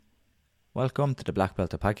Welcome to the Black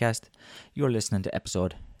Belter Podcast. You're listening to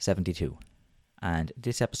episode 72. And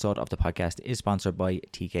this episode of the podcast is sponsored by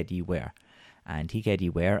TKD Wear. And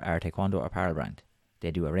TKD Wear are a taekwondo apparel brand.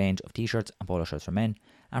 They do a range of t-shirts and polo shirts for men,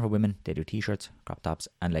 and for women they do t-shirts, crop tops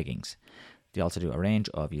and leggings. They also do a range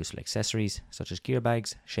of useful accessories such as gear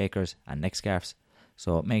bags, shakers and neck scarves.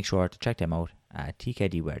 So make sure to check them out at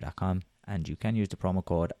tkdwear.com, and you can use the promo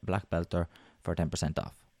code BLACKBELTER for 10%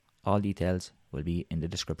 off. All details will be in the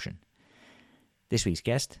description. This week's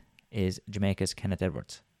guest is Jamaica's Kenneth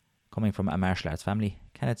Edwards. Coming from a martial arts family,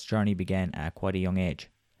 Kenneth's journey began at quite a young age.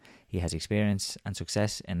 He has experience and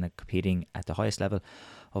success in competing at the highest level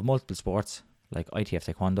of multiple sports like ITF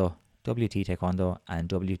Taekwondo, WT Taekwondo and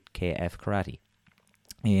WKF Karate.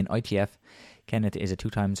 In ITF, Kenneth is a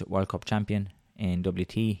 2-time World Cup champion. In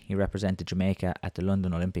WT, he represented Jamaica at the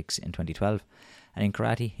London Olympics in 2012. And in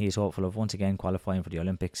Karate, he is hopeful of once again qualifying for the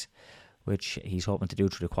Olympics, which he's hoping to do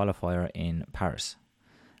through the qualifier in Paris.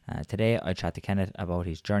 Today I chat to Kenneth about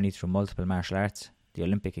his journey through multiple martial arts, the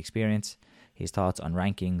Olympic experience, his thoughts on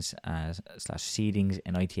rankings slash seedings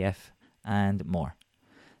in ITF and more.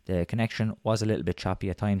 The connection was a little bit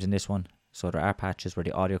choppy at times in this one, so there are patches where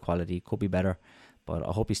the audio quality could be better, but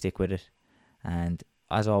I hope you stick with it. And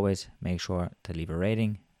as always, make sure to leave a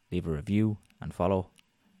rating, leave a review and follow,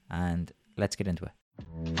 and let's get into it.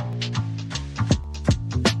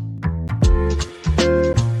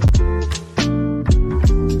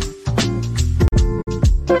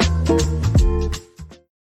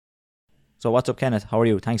 So what's up, Kenneth? How are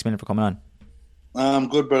you? Thanks a million for coming on. I'm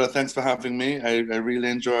good, brother. Thanks for having me. I really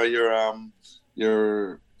enjoy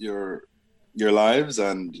your lives,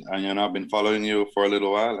 and I've been following you for a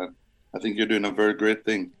little while, and I think you're doing a very great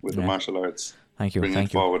thing with the martial arts. Thank you. Bringing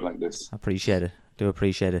it forward like this. I appreciate it. Do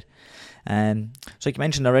appreciate it. So like you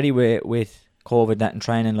mentioned already with COVID and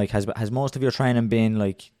training, like has most of your training been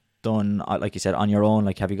like done, like you said, on your own?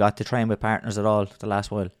 Like, have you got to train with partners at all the last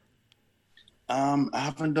while? I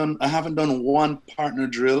haven't done one partner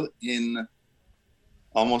drill in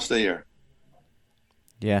almost a year.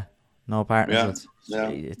 Yeah, no partners. Yeah.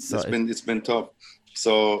 It's been tough.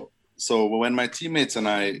 So when my teammates and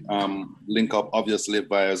I link up, obviously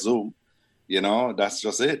via Zoom, that's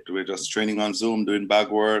just it. We're just training on Zoom, doing bag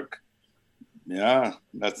work. Yeah,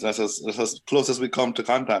 that's as close as we come to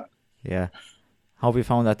contact. Yeah. How have you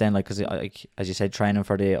found that then? Like, because as you said, training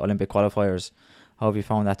for the Olympic qualifiers. How have you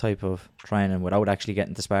found that type of training without actually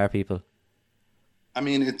getting to spar people? I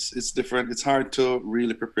mean, it's different. It's hard to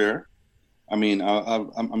really prepare. I mean,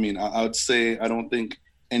 I would say I don't think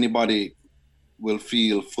anybody will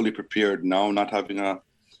feel fully prepared now, not having a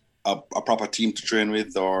proper team to train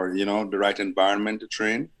with, or the right environment to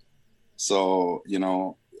train. So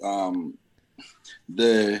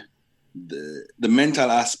the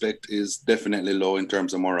mental aspect is definitely low in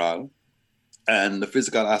terms of morale. And the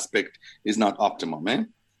physical aspect is not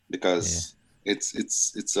optimum, because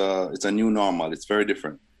it's a new normal. It's very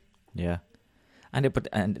different. Yeah, and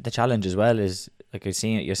the challenge as well is, like, you're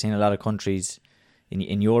seeing a lot of countries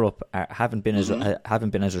in Europe haven't been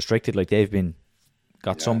as restricted. Like, they've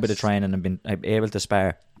got some bit of training and been able to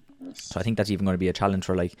spar. So I think that's even going to be a challenge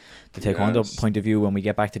for, like, the taekwondo point of view when we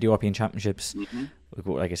get back to the European Championships.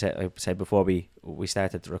 Like I said before we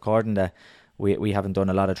started recording, that we haven't done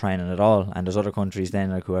a lot of training at all, and there's other countries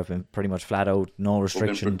then, like, who have been pretty much flat out, no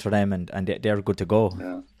restriction for them, and they're good to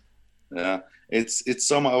go. Yeah. It's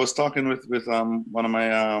some. I was talking with one of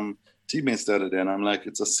my teammates the other day, and I'm like,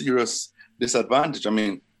 it's a serious disadvantage. I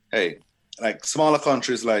mean, hey, like smaller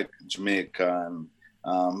countries like Jamaica and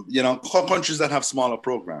countries that have smaller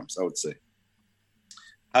programs, I would say,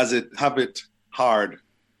 have it hard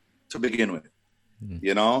to begin with.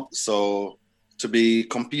 So to be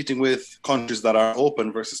competing with countries that are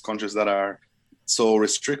open versus countries that are so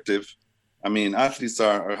restrictive, I mean, athletes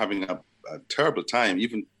are having a terrible time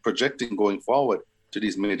even projecting going forward to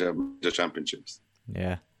these major championships.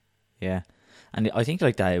 Yeah. And I think,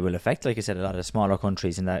 like, that it will affect, like I said, a lot of smaller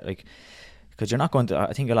countries, in that, like, because you're not going to,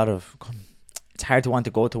 I think it's hard to want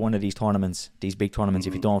to go to one of these tournaments, these big tournaments,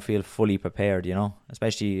 if you don't feel fully prepared,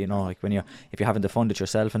 especially, like if you're having to fund it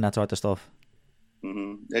yourself and that sort of stuff.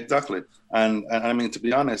 Exactly. And I mean, to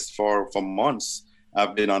be honest, for months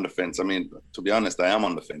I've been on the fence. I mean, to be honest, I am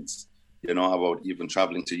on the fence, about even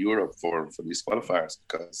traveling to Europe for these qualifiers,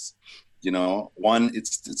 because, one,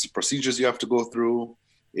 it's the procedures you have to go through.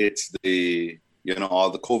 It's the,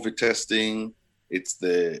 all the COVID testing. It's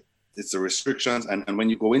the restrictions. And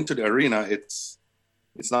when you go into the arena, it's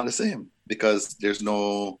not the same, because there's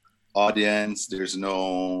no audience. There's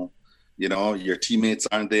no, your teammates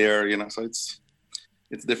aren't there, so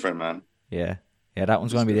it's different, man. Yeah. Yeah, that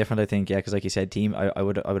one's going to be different, I think. Yeah, because like you said, team. I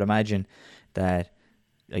would imagine that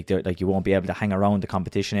like you won't be able to hang around the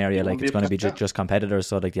competition area. Like it's going to be just competitors.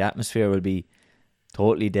 So like the atmosphere will be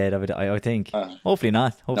totally dead of it. I think. Hopefully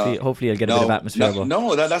not. Hopefully you'll get a bit of atmosphere.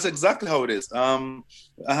 That's exactly how it is. I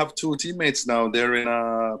have two teammates now. They're in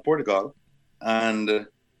Portugal, and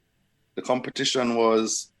the competition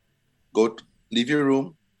was leave your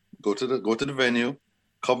room, go to the venue,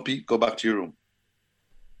 compete, go back to your room.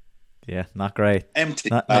 Yeah, not great. Empty.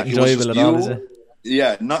 Not enjoyable at all, is it?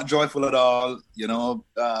 Yeah, not joyful at all.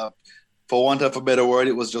 For want of a better word,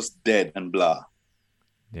 it was just dead and blah.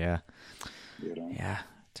 Yeah. Yeah.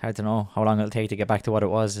 It's hard to know how long it'll take to get back to what it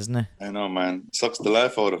was, isn't it? I know, man. Sucks the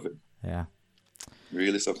life out of it. Yeah.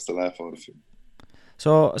 Really sucks the life out of it.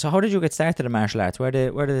 So how did you get started in martial arts? Where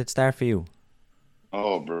did it start for you?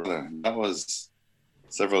 Oh, brother, that was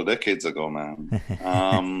several decades ago, man.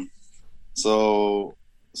 So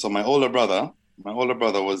my older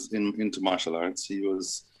brother was into martial arts. He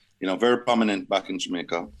was, very prominent back in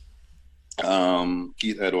Jamaica.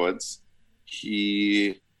 Keith Edwards.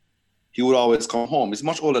 He would always come home. He's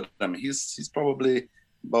much older than me. He's probably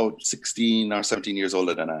about 16 or 17 years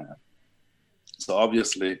older than I am. So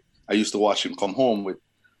obviously, I used to watch him come home with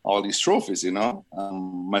all these trophies,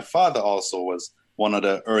 My father also was one of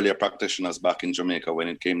the earlier practitioners back in Jamaica when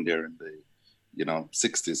it came there in the,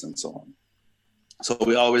 60s and so on. So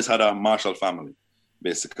we always had a martial family,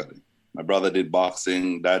 basically. My brother did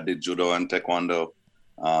boxing, dad did judo and taekwondo.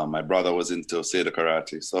 My brother was into Sedo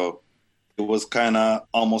karate. So it was kind of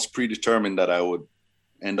almost predetermined that I would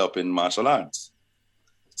end up in martial arts.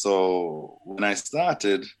 So when I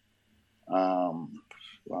started,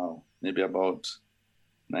 maybe about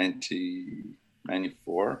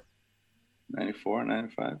 94,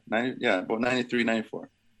 95, about 93, 94.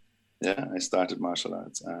 Yeah, I started martial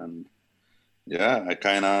arts. And yeah,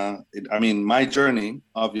 my journey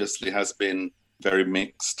obviously has been very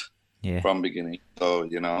mixed from beginning. So,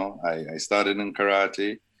 I started in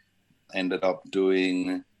karate, ended up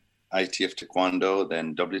doing ITF Taekwondo,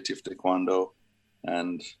 then WTF Taekwondo.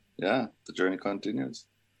 And yeah, the journey continues.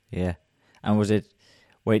 Yeah. And was it,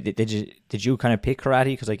 did you kind of pick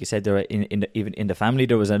karate? Because like you said, there were even in the family,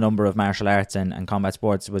 there was a number of martial arts and combat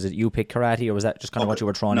sports. Was it you picked karate, or was that just kind of what you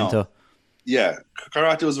were thrown into? Yeah,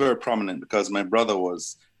 karate was very prominent because my brother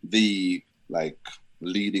was the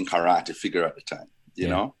leading karate figure at the time, you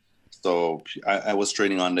know? So I was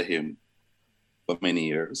training under him for many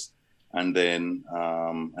years. And then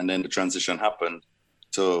the transition happened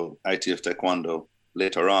to ITF Taekwondo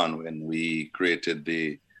later on when we created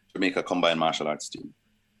the Jamaica Combined Martial Arts team.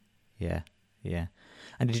 Yeah.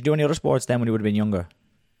 And did you do any other sports then when you would have been younger?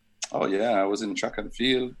 Oh, yeah. I was in track and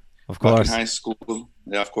field. Of course. Back in high school.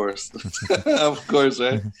 Yeah, of course. Of course,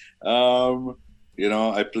 right?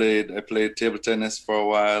 I played table tennis for a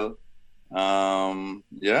while.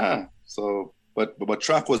 So, but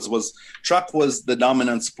track was the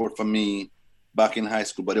dominant sport for me back in high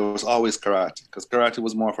school, but it was always karate because karate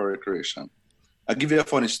was more for recreation. I'll give you a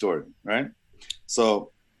funny story, right?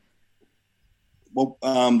 So,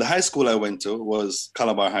 the high school I went to was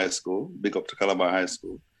Calabar High School. Big up to Calabar High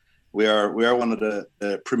School. We are one of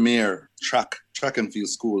the premier track and field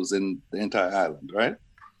schools in the entire island, right?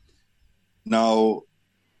 Now,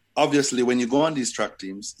 obviously, when you go on these track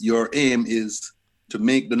teams, your aim is to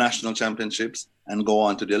make the national championships and go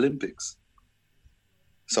on to the Olympics.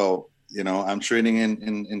 So, I'm training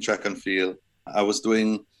in track and field. I was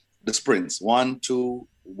doing the sprints,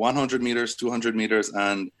 100 meters, 200 meters,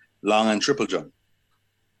 and long and triple jump.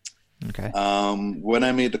 Okay. When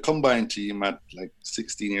I made the combined team at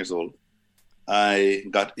 16 years old, I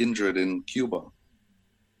got injured in Cuba.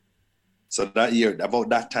 So that year, about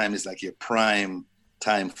that time is your prime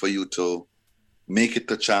time for you to make it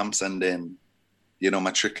to champs and then,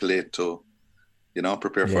 matriculate to,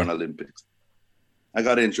 prepare for an Olympics. I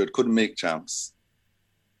got injured, couldn't make champs.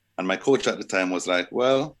 And my coach at the time was like,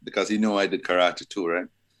 well, because he knew I did karate too, right?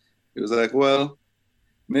 He was like, well,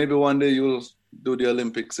 maybe one day you'll do the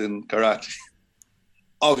Olympics in karate.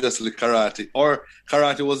 Obviously karate, or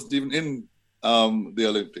karate wasn't even in the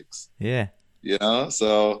Olympics. Yeah.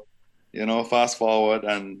 So, fast forward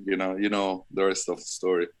and, the rest of the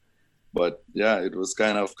story. But yeah, it was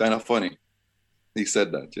kind of funny. He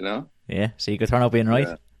said that, Yeah, so you could turn out being right.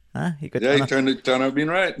 Yeah. Huh? He turned out being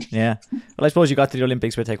right. Yeah. Well, I suppose you got to the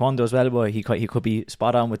Olympics with Taekwondo as well, but he could be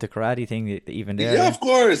spot on with the karate thing even there. Yeah, of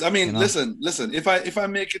course. I mean, listen. If I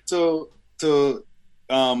make it to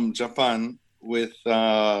Japan with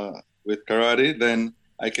karate, then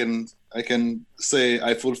I can say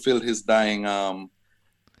I fulfilled his dying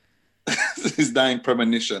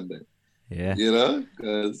premonition there. Yeah.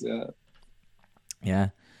 Because Yeah.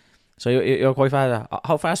 So you're quite fast.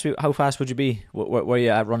 How fast would you be? Were you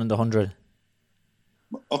at running the 100?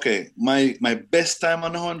 Okay, my best time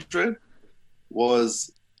on the 100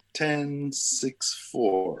 was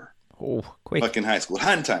 10:64 Oh, back quick, in high school.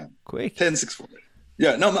 Hand time, quick. 10:64.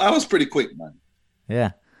 Yeah, no, I was pretty quick, man.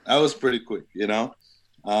 Yeah, I was pretty quick, you know.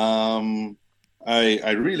 Um,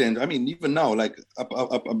 I really, I mean, even now, like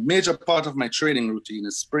a major part of my training routine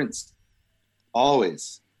is sprints.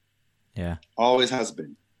 Always, yeah, always has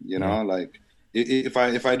been. You yeah, know, like if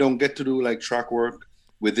I don't get to do like track work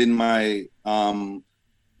within my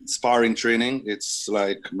sparring training, it's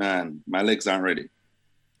like, man, my legs aren't ready.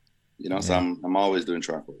 You know, so yeah, I'm always doing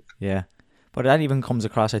track work. yeah. But that even comes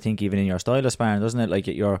across, I think, even in your style of sparring, doesn't it? Like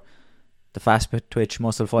you're the fast twitch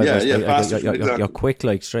muscle Yeah, fibers, yeah, like faster, you're exactly. quick,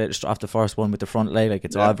 like straight off the first one with the front leg, like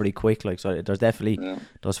it's all Yeah, very quick. Like so, there's definitely yeah,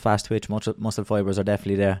 those fast twitch muscle fibers are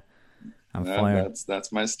definitely there and yeah. firing.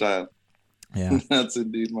 That's my style. Yeah. That's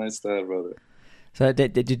indeed my style, brother. So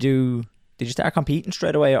did you start competing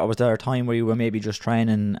straight away, or was there a time where you were maybe just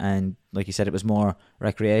training and, like you said, it was more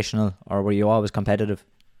recreational, or were you always competitive?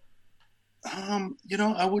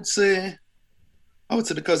 I would say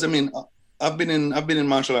because I mean I've been in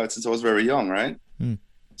martial arts since I was very young, right? Hmm.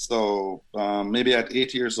 So maybe at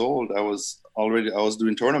 8 years old, I was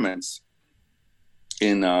doing tournaments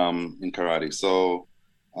in karate. So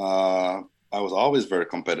I was always very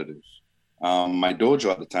competitive. My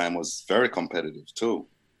dojo at the time was very competitive too,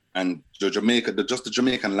 and just the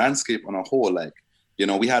Jamaican landscape on a whole, like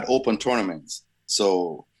we had open tournaments.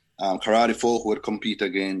 So karate folk would compete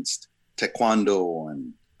against taekwondo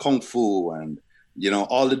and kung fu, and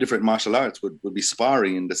all the different martial arts would be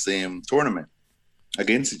sparring in the same tournament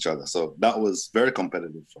against each other. So that was very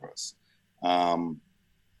competitive for us. Um,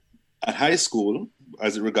 at high school,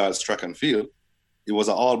 as it regards track and field, it was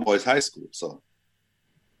an all boys high school. So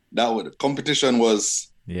competition was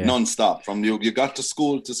Yeah, nonstop. From you got to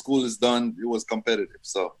school is done. It was competitive.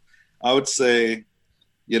 So I would say,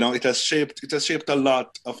 it has shaped a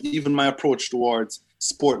lot of even my approach towards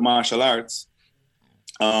sport martial arts.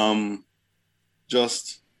 Um,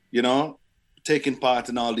 just taking part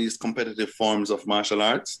in all these competitive forms of martial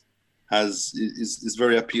arts is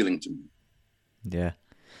very appealing to me. yeah,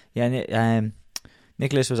 yeah.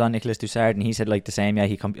 Nicholas was on Nicholas Dussard, and he said like the same. Yeah,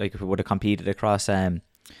 like would have competed across. It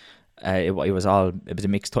was a all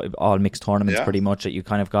mixed tournaments Yeah, pretty much that you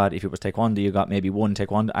kind of got. If it was taekwondo, you got maybe one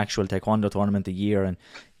actual taekwondo tournament a year, and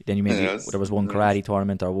then you maybe yes, there was one yes. karate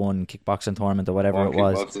tournament or one kickboxing tournament or whatever One it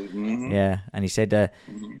was. kickboxer. Mm-hmm. Yeah, and he said that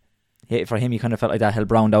Mm-hmm. for him, he kind of felt like that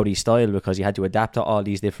helped round out his style because you had to adapt to all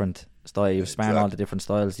these different styles. You were sparring all the Exactly. different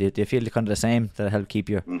styles. Do you feel kind of the same that helped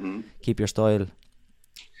Mm-hmm. keep your style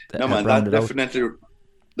that No, help man, round that it out?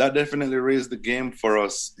 definitely raised the game for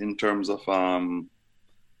us in terms of our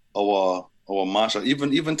martial,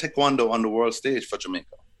 even taekwondo on the world stage for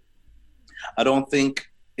Jamaica. I don't think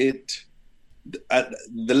it at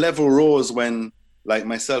the level rose when like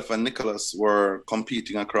myself and Nicholas were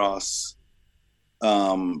competing across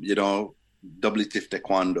WTF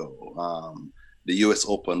taekwondo, the US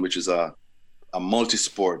Open, which is a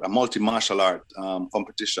multi-sport, a multi-martial art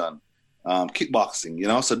competition,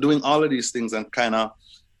 kickboxing, so doing all of these things and kind of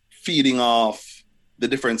feeding off the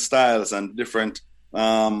different styles and different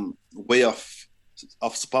way of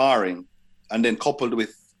sparring, and then coupled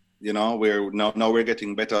with we're now we're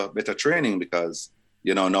getting better training because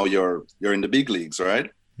now you're in the big leagues,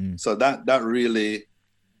 right? Hmm. So that really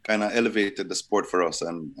kind of elevated the sport for us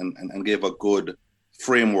and gave a good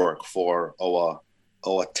framework for our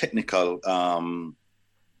technical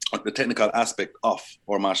the technical aspect of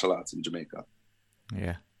our martial arts in Jamaica.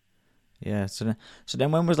 Yeah, yeah. So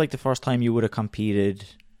then, when was like the first time you would have competed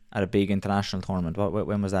at a big international tournament?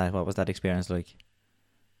 When was that? What was that experience like?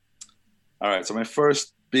 All right, so my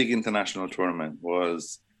first big international tournament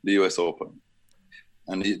was the US Open.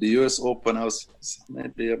 And the US Open, I was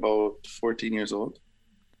maybe about 14 years old.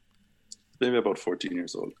 Maybe about 14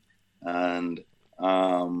 years old. And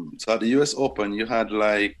so at the US Open, you had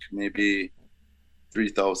like maybe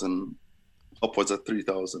 3,000, upwards of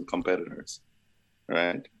 3,000 competitors,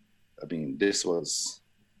 right? I mean, this was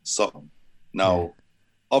something. Yeah, Now,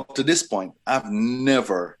 up to this point, I've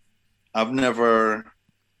never,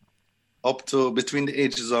 up to between the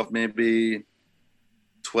ages of maybe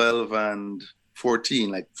 12 and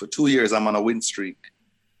 14, like for 2 years, I'm on a win streak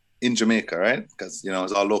in Jamaica, right? Because,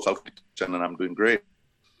 it's all local competition and I'm doing great.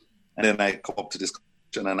 And then I come up to this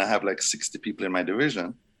competition and I have like 60 people in my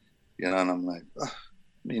division, and I'm like, ugh.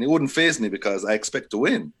 I mean, it wouldn't faze me because I expect to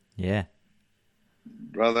win. yeah,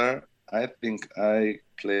 Brother, I think I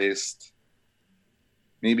placed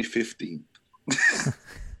maybe 15th.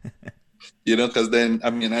 you know, because then, I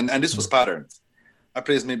mean, and this was patterns. I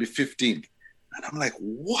placed maybe 15th. And I'm like,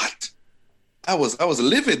 what? I was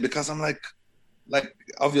livid because I'm like,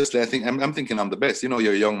 obviously, I think I'm thinking I'm the best. You know,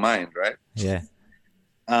 your young mind, right? Yeah.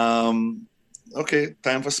 Okay,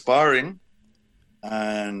 time for sparring.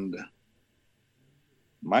 And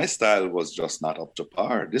my style was just not up to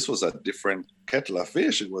par. This was a different kettle of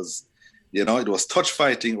fish. It was, you know, it was touch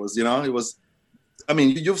fighting. It was, you know, it was, I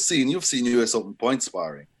mean, you've seen US Open point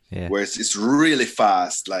sparring, Yeah. where it's really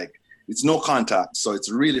fast, like it's no contact. So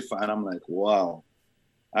it's really fast. And I'm like, wow,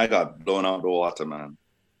 I got blown out of the water, man.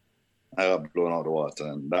 I got blown out of the water.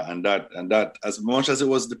 And that, as much as it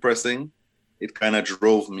was depressing, it kind of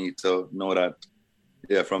drove me to know that,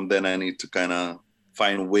 yeah, from then I need to kind of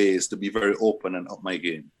find ways to be very open and up my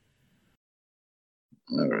game.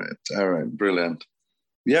 All right, brilliant.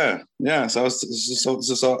 Yeah. So I was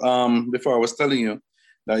before I was telling you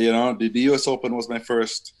that, you know, the US Open was my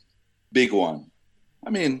first big one. I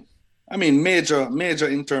mean major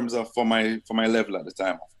in terms of for my level at the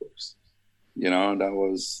time, of course. You know, that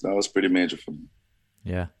was pretty major for me.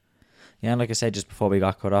 Yeah. Yeah, and like I said just before we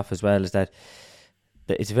got cut off as well, is that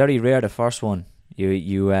it's very rare the first one.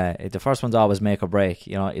 The first one's always make or break.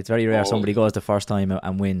 You know, it's very rare somebody goes the first time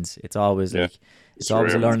and wins. It's always like it's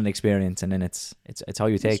always rare, a learning experience, and then it's how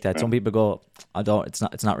you take that. Rare. Some people go,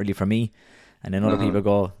 it's not really for me, and then other people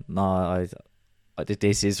go, no,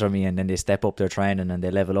 this is for me, and then they step up their training and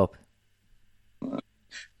they level up.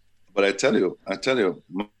 But I tell you,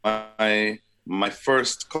 my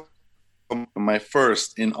first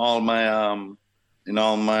in all my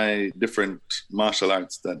different martial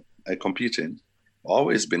arts that I compete in,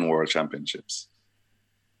 always been world championships.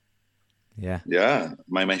 Yeah.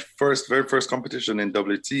 My very first competition in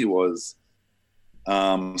WT was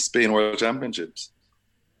Spain World Championships.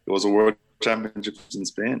 It was a World Championships in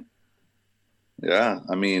Spain. Yeah,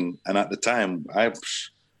 I mean, and at the time,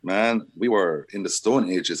 we were in the Stone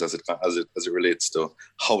Ages as it relates to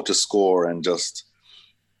how to score and just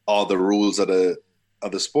all the rules of the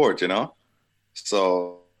sport, you know.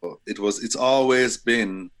 So it's always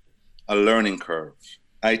been a learning curve.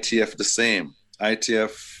 ITF the same.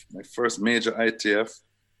 ITF, my first major ITF.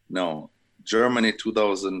 No, Germany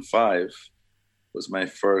 2005 was my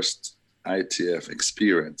first ITF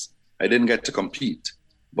experience. I didn't get to compete,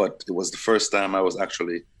 but it was the first time I was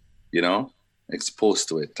actually, you know, exposed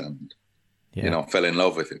to it and, you know, fell in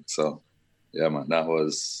love with it. So, yeah, man, that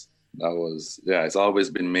was, it's always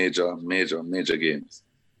been major games.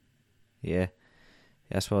 Yeah.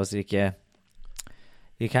 I suppose, like, yeah.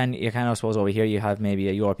 You can, I suppose, over here you have maybe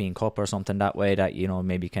a European Cup or something that way that, you know,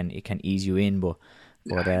 maybe it can ease you in, but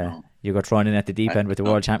you got thrown in at the deep end with the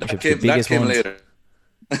World Championships, the biggest ones. Later.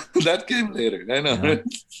 That came later. I know. Yeah.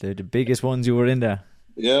 The biggest ones you were in there.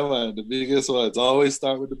 Yeah, man, the biggest ones. Always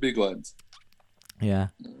start with the big ones. Yeah.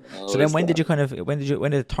 So then, when did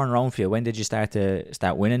it turn around for you? When did you start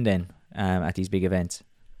winning then at these big events?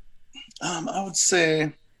 I would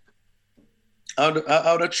say I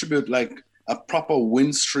would attribute like a proper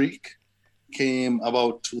win streak came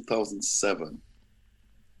about 2007.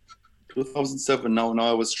 2007. Now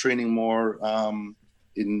I was training more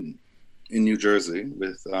in New Jersey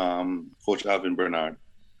with Coach Alvin Bernard,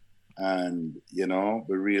 and you know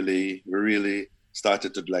we really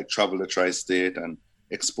started to like travel the tri-state and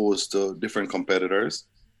exposed to different competitors,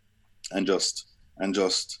 and just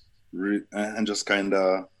kind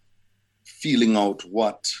of feeling out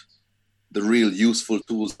what the real useful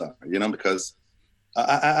tools are, you know, because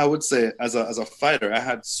I would say as a fighter, I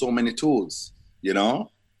had so many tools, you know,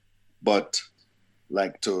 but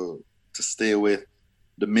like to stay with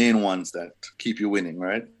the main ones that keep you winning,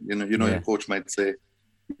 right? Your coach might say,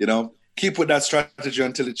 you know, keep with that strategy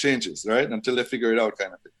until it changes, right? Until they figure it out,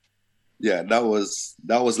 kind of thing. Yeah, that was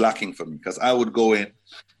lacking for me because I would go in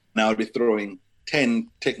and I would be throwing 10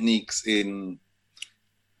 techniques in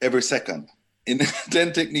every second, in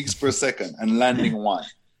 10 techniques per second and landing one,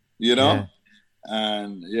 you know? Yeah.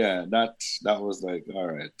 And yeah, that was like, all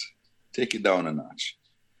right, take it down a notch.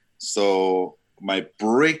 So my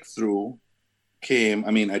breakthrough came,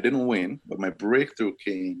 I mean, I didn't win, but my breakthrough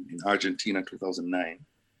came in Argentina 2009.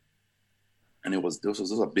 And this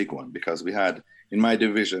was a big one because we had, in my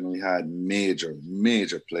division, we had major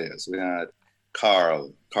players. We had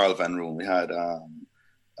Carl Van Roon. We had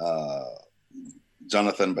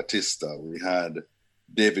Jonathan Batista. We had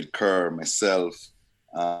David Kerr, myself.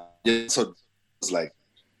 So it was like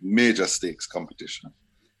major stakes competition.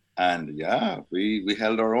 And yeah, we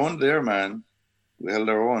held our own there, man. We held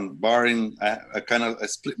our own, barring, I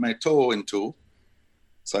split my toe in two,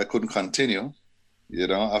 so I couldn't continue, you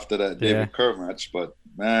know, after that David Kerr match. But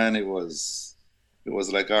man, it was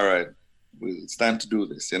like, all right, It's time to do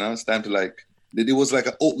this. It's time to like. It was like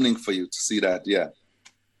an opening for you to see that. Yeah,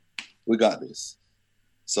 we got this.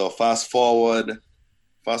 So fast forward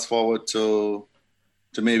to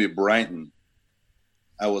maybe Brighton.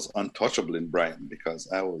 I was untouchable in Brighton because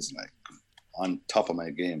I was like on top of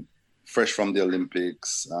my game, fresh from the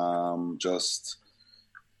Olympics. Just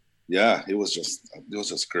yeah, it was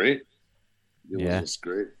just great. It was Yeah, just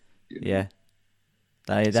great. You know? yeah.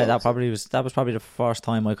 That, that, So, that so probably was that was probably the first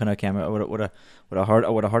time I kind of came. I would have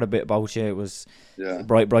heard a bit about you. It was yeah,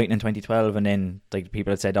 Brighton in 2012, and then like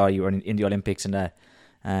people had said, "Oh, you were in the Olympics and that."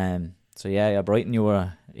 So yeah, Brighton, you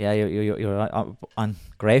were on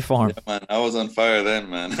great yeah, form. man. I was on fire then,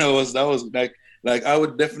 man. That was like I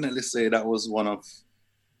would definitely say that was one of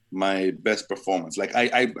my best performance. Like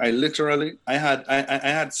I literally I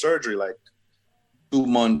had surgery like 2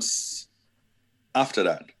 months after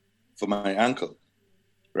that for my ankle,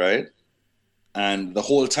 right? And the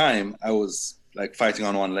whole time I was like fighting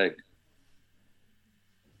on one leg,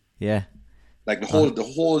 Yeah, like the uh, whole the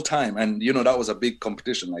whole time. And that was a big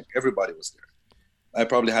competition. Like everybody was there. I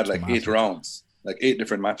probably had it's like eight massive. rounds, like 8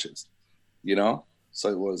 different matches. You know, so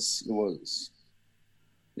it was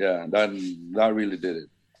yeah, that really did it.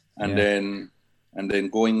 And Yeah, then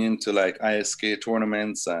going into like ISK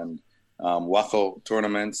tournaments and WACO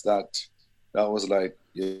tournaments, that was like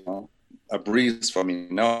a breeze for me.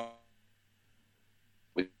 Now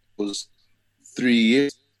it was 3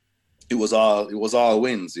 years. It was all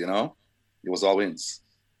wins. It was all wins.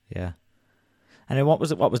 yeah. And then what was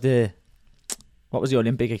the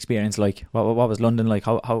Olympic experience like? What was London like?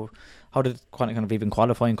 How did kind of even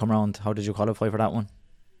qualifying come around? How did you qualify for that one?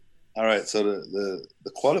 All right, so the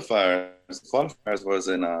qualifiers was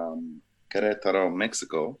in Querétaro,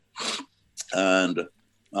 Mexico, and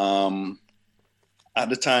um, at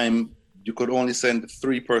the time you could only send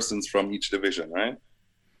 3 persons from each division, right?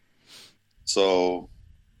 So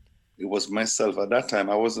it was myself at that time.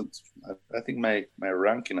 I wasn't. I think my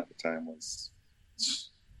ranking at the time was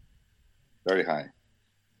very high.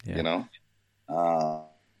 You Yeah, know,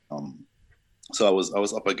 um, so I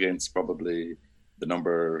was up against probably the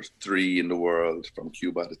number 3 in the world from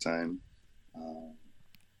Cuba at the time. Um,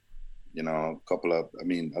 a couple of, I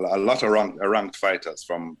mean, a lot of ranked fighters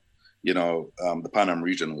from, the Pan Am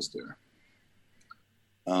region was there.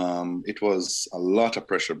 It was a lot of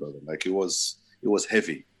pressure, brother. Like it was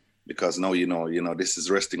heavy because now this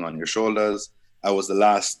is resting on your shoulders. I was the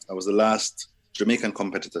last Jamaican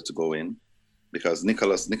competitor to go in because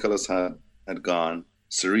Nicholas had gone,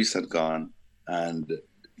 Cerise had gone, and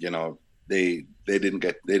they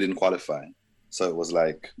didn't qualify. So it was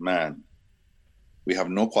like, man, we have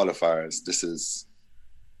no qualifiers. This is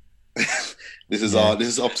this is yeah, all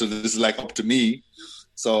this is like up to me.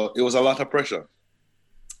 So it was a lot of pressure.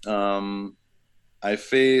 Um, I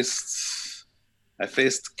faced I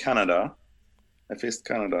faced Canada. I faced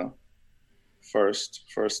Canada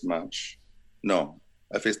first match. No,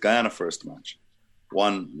 I faced Guyana first match.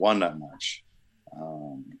 Won that match.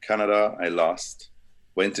 Canada, I lost.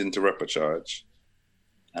 Went into repechage,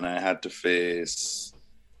 and I had to face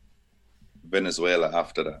Venezuela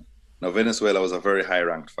after that. Now Venezuela was a very high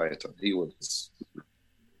ranked fighter.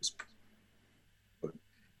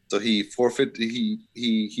 So he forfeit.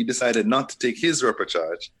 He decided not to take his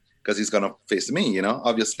repechage because he's gonna face me.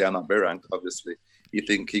 Obviously I'm not very ranked. Obviously, he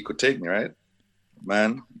think he could take me, right?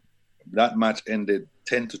 Man, that match ended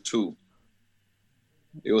 10-2.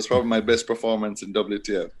 It was probably my best performance in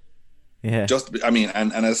WTF. yeah, I mean,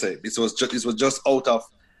 and I say this was just out of,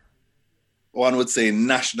 one would say,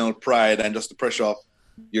 national pride and just the pressure of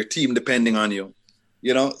your team depending on you.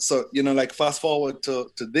 So like fast forward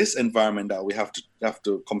to this environment that we have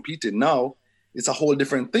to compete in now. It's a whole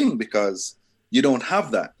different thing because you don't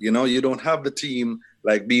have that. You don't have the team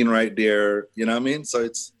like being right there. You know what I mean? So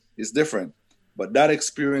it's different. But that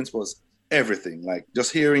experience was everything. Like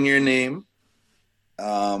just hearing your name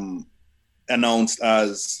um, announced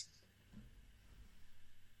as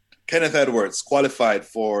Kenneth Edwards qualified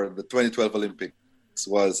for the 2012 Olympics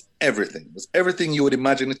was everything. It was everything you would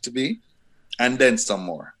imagine it to be, and then some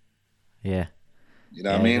more. yeah, You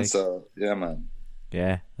know what I yeah. mean? Like, So yeah, man,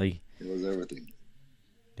 yeah, like, it was everything.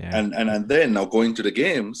 yeah, And then now going to the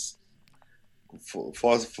games,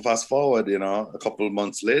 fast forward, a couple of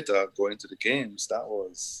months later, going to the games, that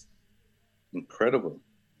was incredible.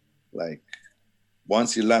 Like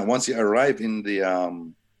once you arrive in the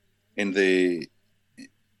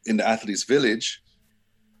in the athletes' village,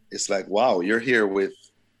 it's like, wow, you're here with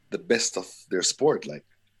the best of their sport, like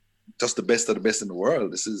just the best of the best in the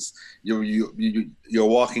world. This is you're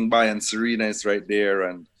walking by and Serena is right there,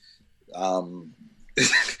 and um,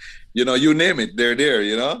 you name it, they're there.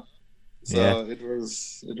 Yeah. So it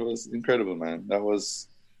was incredible, man. That was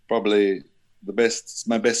probably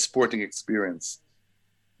my best sporting experience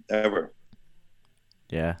ever.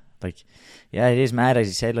 Yeah. Like, yeah, it is mad, as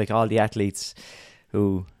you said, like all the athletes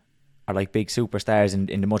who are like big superstars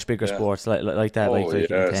in the much bigger Yeah. sports like that, Oh like in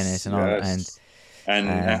tennis yes, and all, yes. And and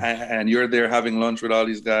and you're there having lunch with all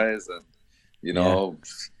these guys, and you yeah, know,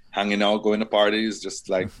 hanging out, going to parties, just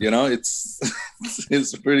like it's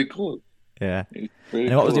it's pretty cool. yeah. It's And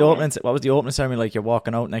pretty what was the cool, man. opening? What was the opening ceremony like? You're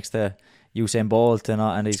walking out next to Usain Bolt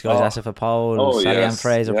and these guys, Oh, Asif Powell, oh Sally Ann yes,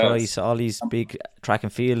 Fraser Price, yes. all these big track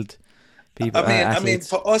and field people, I mean, athletes.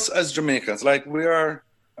 for us as Jamaicans, like we are.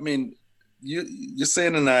 I mean,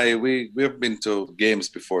 Usain and I, we have been to games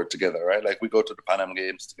before together, right? Like we go to the Pan Am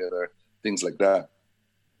Games together, things like that.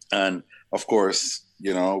 And of course,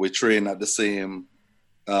 we train at the same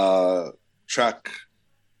uh, track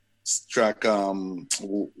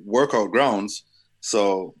workout grounds,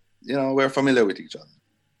 so we're familiar with each other.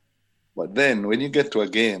 But then when you get to a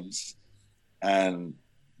games, and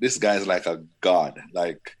this guy's like a god,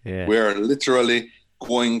 like Yeah, we're literally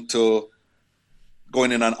going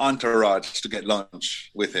in an entourage to get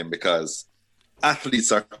lunch with him because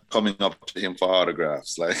athletes are coming up to him for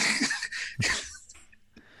autographs, like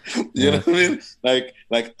you know yeah, what I mean?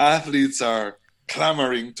 Like athletes are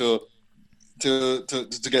clamoring to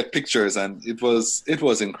get pictures, and it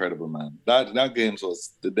was incredible, man. That games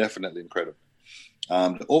was definitely incredible.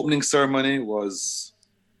 The opening ceremony was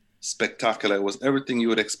spectacular. It was everything you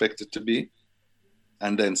would expect it to be,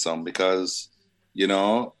 and then some, because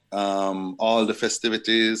all the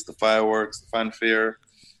festivities, the fireworks, the fanfare,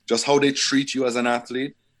 just how they treat you as an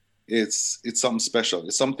athlete. It's something special.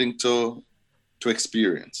 It's something to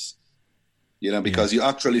experience. yeah, Because you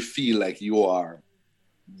actually feel like you are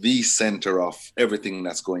the center of everything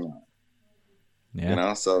that's going on.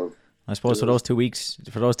 yeah. So I it suppose was. for those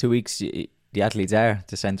 2 weeks, the athletes are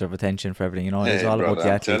the center of attention for everything. It is Hey, all about brother, the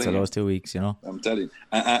I'm athletes for telling you. those 2 weeks. I'm telling you.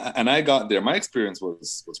 And I got there. My experience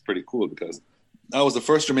was pretty cool because I was the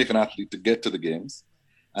first Jamaican athlete to get to the games,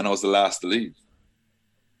 and I was the last to leave.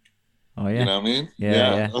 Oh You yeah, know what I mean? yeah,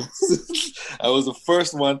 Yeah. yeah, I was the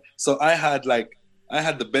first one. So I had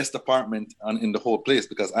the best apartment in the whole place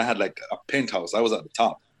because I had like a penthouse. I was at the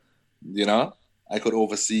top. You know, I could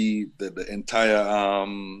oversee the entire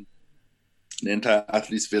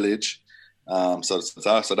athletes village.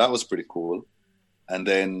 So that was pretty cool. And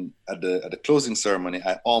then at the closing ceremony,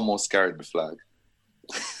 I almost carried the flag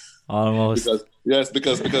almost.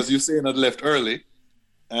 because Usain had left early,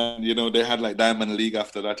 and they had like Diamond League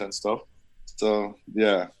after that and stuff. So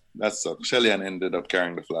yeah, that's so Shellyan ended up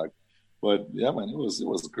carrying the flag, but yeah, man, it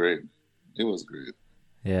was great. It was great.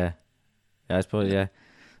 Yeah, yeah. I suppose, Yeah,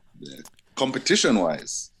 yeah. yeah. Competition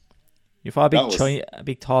wise, You fought that was a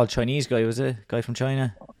big tall Chinese guy, was it? Guy from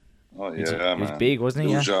China. oh yeah, He was man. big, wasn't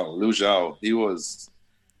he? Yeah. Lu Zhao, he was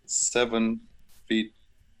 7 feet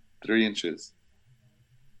 3 inches.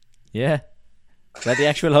 Yeah. Is that the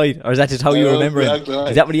actual height, or is that just how you That was remember the him? actual Is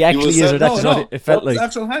height. that what he He was actually is, or seven. that's No, just what no, it that felt was the like?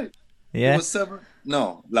 actual height. He Yeah. was 7.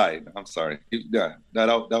 No, lied. I'm sorry. Yeah,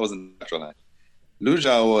 that wasn't the actual height. Lu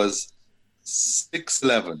Zhao was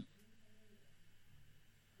 6'11".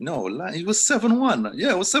 No, he was 7'1".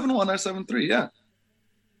 Yeah, it was 7'1" or 7'3". Yeah,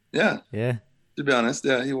 yeah. Yeah. To be honest,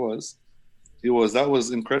 yeah, he was. He was. That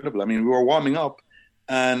was incredible. I mean, we were warming up,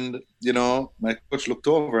 and my coach looked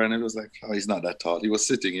over, and it was like, oh, he's not that tall. He was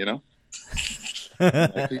sitting,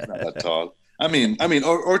 like, he's not that tall.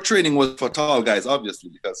 Our training was for tall guys, obviously,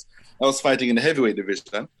 because I was fighting in the heavyweight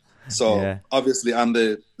division. So Yeah. obviously, I'm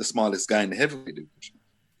the smallest guy in the heavyweight division.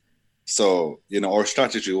 So our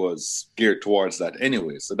strategy was geared towards that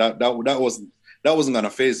anyway. So that wasn't gonna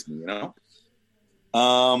phase me.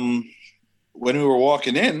 When we were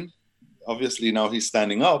walking in, obviously now he's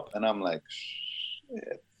standing up, and I'm like,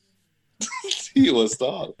 shit. He was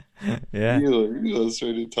tall. Yeah. He was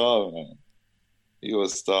really tall, man. He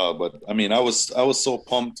was tall, but I was so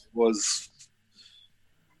pumped.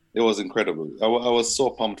 It was incredible. I was so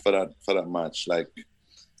pumped for that match. Like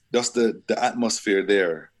just the atmosphere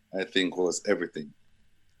there, I think was everything.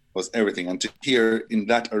 And to hear in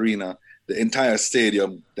that arena the entire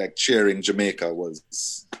stadium like cheering Jamaica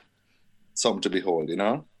was something to behold.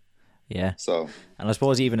 Yeah. So And I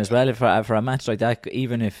suppose even as well, if for a match like that,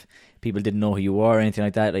 even if people didn't know who you were or anything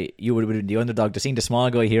like that, like you would have been the underdog. To seeing the small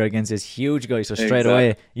guy here against this huge guy, so straight away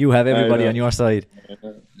exactly. you have I everybody know. on your side.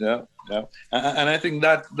 Yeah, yeah. And I think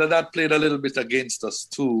that played a little bit against us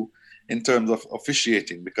too in terms of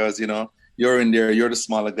officiating, because you're in there, you're the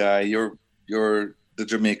smaller guy, you're the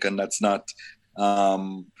Jamaican that's not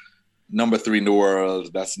number 3 in the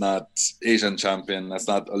world, that's not Asian champion, that's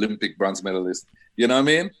not Olympic bronze medalist. You know what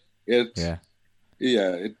I mean? Yeah.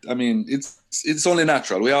 Yeah, I mean, it's only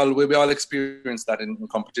natural. We all experience that in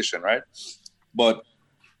competition, right? But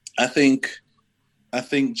I think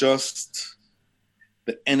just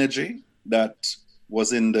the energy that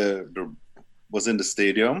was in the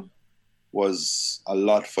stadium was a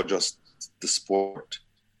lot for just the sport.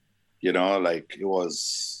 Like it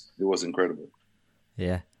was incredible.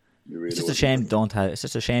 Yeah. It really It's just a was shame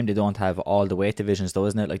incredible. they don't have all the weight divisions, though,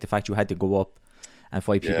 isn't it? Like the fact you had to go up and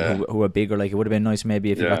fight people Yeah, who are bigger. Like it would have been nice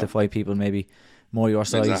maybe if you got yeah, to fight people maybe more your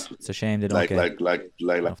size. exactly. It's a shame they don't Like get like like like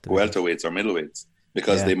like enough divisions. welterweights or middleweights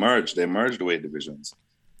because Yeah, they merged the weight divisions.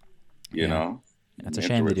 You yeah. know, It's a made the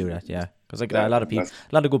shame they weight do that. divisions. Yeah, because like a lot of Exactly. people,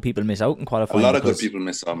 a lot of good people miss out in A qualifying lot of good because people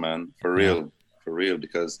miss out, man. yeah, For real,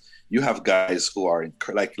 because you have guys who are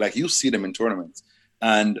like you see them in tournaments,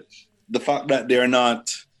 and the fact that they're not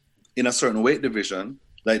in a certain weight division,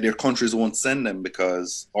 like their countries won't send them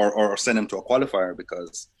because, or send them to a qualifier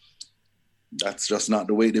because that's just not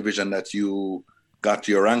the weight division that you got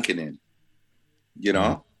your ranking in.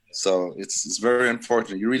 yeah, So it's very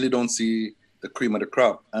unfortunate. You really don't see the cream of the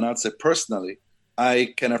crop. And I'd say personally,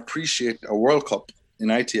 I can appreciate a World Cup in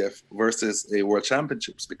ITF versus a World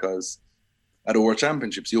Championships because at the World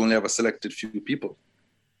Championships you only have a selected few people.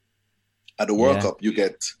 At the World yeah, Cup you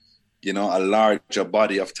get a larger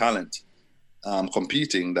body of talent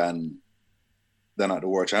competing than at the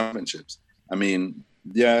World Championships. I mean,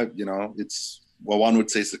 yeah, it's one would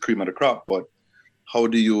say it's the cream of the crop, but how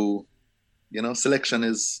do you selection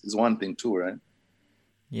is one thing too, right?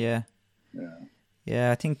 yeah, Yeah.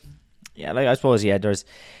 yeah. I think yeah, like I suppose yeah. There's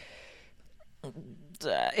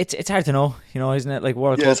it's hard to know, isn't it? Like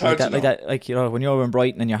World Yeah, it's Cup like hard to that, like know. that, like when you're in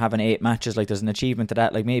Brighton and you're having 8 matches, like there's an achievement to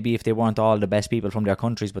that. Like maybe if they weren't all the best people from their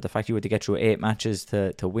countries, but the fact you were to get through 8 matches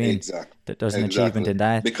to win, Exactly. that there's an achievement Exactly. in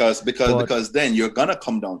that. Because because But because then you're gonna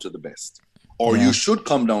come down to the best. Or you yeah, should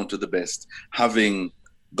come down to the best, having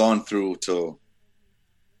gone through to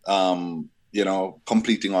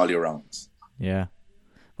completing all your rounds. yeah.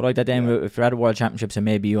 But like that, then Yeah. if you're at a World Championships and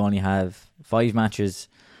maybe you only have 5 matches,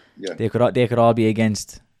 Yeah. they could all be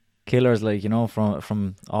against killers, like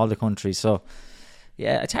from all the countries. So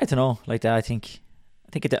yeah, it's hard to know like that. I think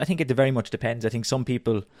it very much depends. I think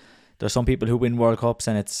there's some people who win World Cups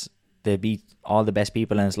and they beat all the best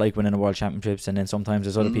people and it's like winning a World Championships. And then sometimes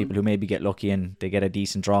there's other people who maybe get lucky and they get a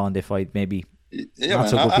decent draw and they fight maybe Yeah, not man.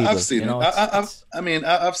 so good people. I've seen it.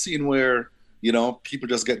 I've seen where people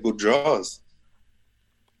just get good draws.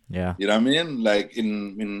 Yeah, You know what I mean? Like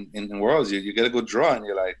in Worlds, you get a good draw and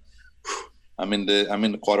you're like, "Whew, I'm in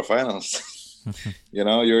the quarterfinals."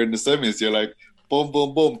 You're in the semis. You're like, boom,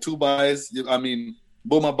 boom, boom, two buys.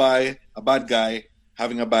 Boom, a buy, a bad guy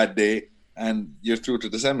having a bad day, and you're through to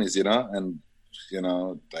the semis. And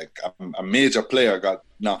like a major player got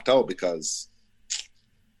knocked out because,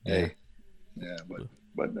 yeah, hey, yeah,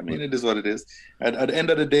 but I mean, it is what it is. At the end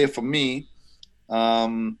of the day, for me,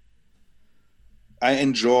 I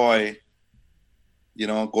enjoy,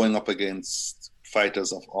 going up against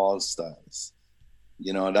fighters of all styles.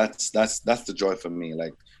 That's the joy for me.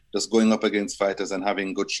 Like just going up against fighters and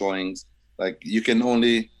having good showings. Like you can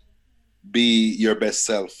only be your best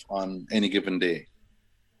self on any given day.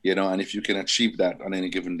 And if you can achieve that on any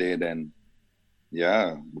given day, then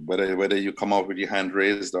yeah, whether you come out with your hand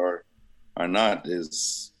raised or not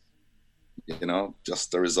is,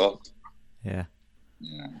 just the result. yeah.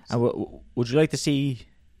 Yeah. And would you like to see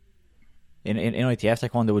in ITF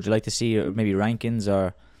Taekwondo? Would you like to see maybe rankings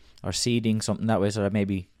or seeding, something that way, so that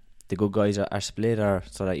maybe the good guys are split, or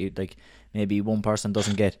so that you like maybe one person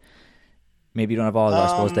doesn't get, maybe you don't have all. I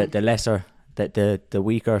suppose the lesser, the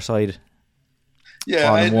weaker side. Yeah,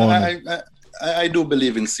 all in one. I do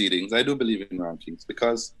believe in seedings. I do believe in rankings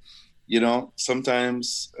because,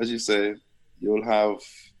 sometimes, as you say, you'll have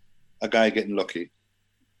a guy getting lucky.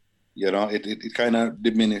 It kind of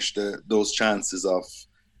diminished those chances of,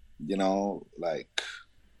 like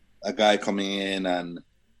a guy coming in and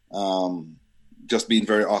just being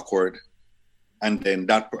very awkward, and then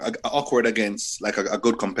that awkward against like a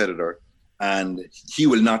good competitor, and he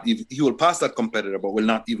will pass that competitor, but will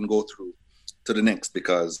not even go through to the next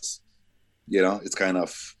because, it's kind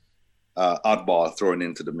of oddball thrown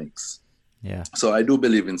into the mix. Yeah. So I do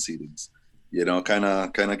believe in seedings. Kind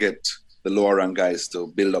of get the lower rank guys to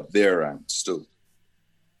build up their ranks too.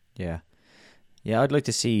 Yeah, I'd like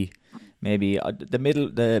to see maybe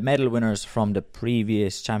the medal winners from the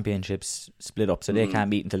previous championships split up, so they can't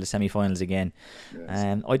meet until the semi-finals again.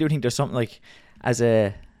 Yes. I do think there's something like as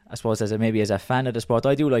a fan of the sport,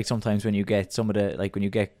 I do like sometimes when you get when you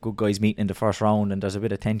get good guys meeting in the first round and there's a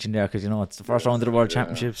bit of tension there because it's the first round of the World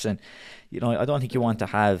Championships, and I don't think you want to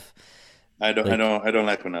have Like, I don't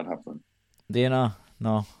like when that happens. do you know?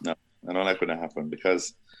 No. No, I don't like when that happens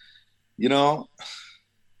because you know,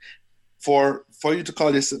 for you to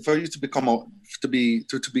call this, for you to become a, to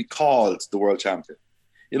be called the world champion.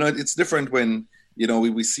 You know, it's different when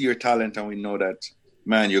we see your talent and we know that,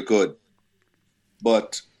 man, you're good.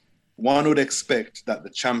 But one would expect that the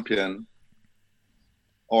champion,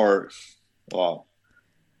 or well,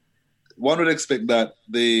 one would expect that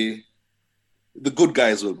the good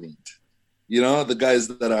guys will meet. You know, the guys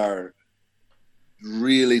that are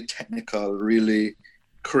really technical, really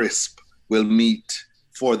crisp will meet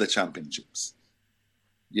for the championships.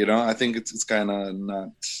 You know, I think it's kind of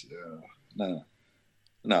not, no,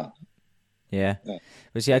 no. Yeah. Yeah.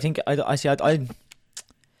 But see, I think I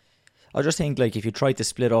just think like if you try to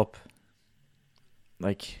split up,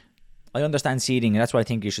 like I understand seeding, and that's why I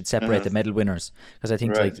think you should separate the medal winners, because I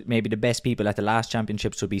think Right. like maybe the best people at the last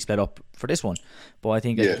championships should be split up for this one. But I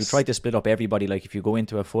think like if you Yes. try to split up everybody, like if you go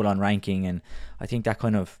into a full on ranking, and I think that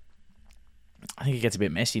kind of, I think it gets a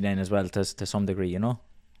bit messy then as well to some degree, you know.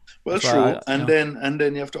 Well, That's why true. And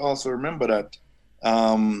then you have to also remember that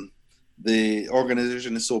the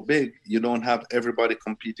organization is so big, you don't have everybody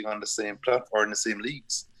competing on the same platform in the same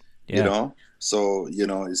leagues. You yeah, know, so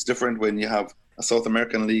it's different when you have a South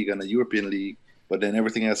American league and a European league, but then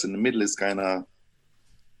everything else in the middle is kind of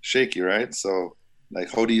shaky, right? So, like,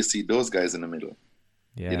 how do you see those guys in the middle?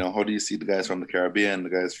 You yeah, know, how do you see the guys from the Caribbean, the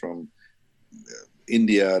guys from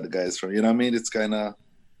India, the guys from, you know what I mean? It's kind of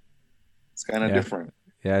yeah. different.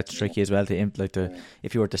 Yeah, it's Yeah. tricky as well to Yeah.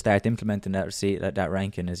 if you were to start implementing that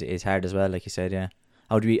ranking is hard as well, like you said. Yeah,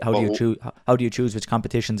 how do But you choose how do you choose which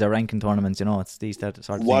competitions are ranking tournaments? You know, it's these sort of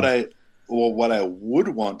what things. I what I would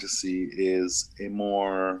want to see is a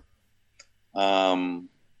more um,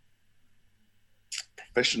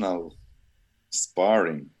 professional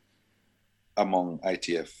sparring among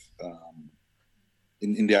ITF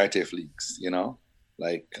in the ITF leagues. You know,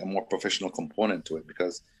 like a more professional component to it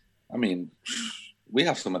because I mean we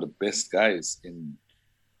have some of the best guys in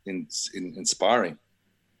sparring.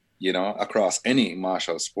 You know, across any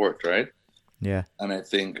martial sport, right? Yeah, And I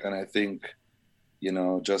think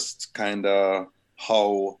just kind of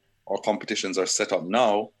how our competitions are set up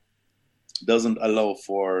now doesn't allow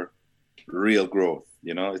for real growth.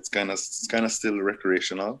 You know, it's kind of still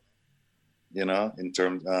recreational. You know, in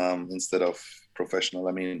terms instead of professional.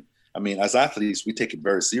 I mean, as athletes, we take it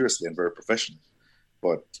very seriously and very professional,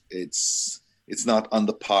 but it's not on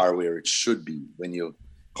the par where it should be when you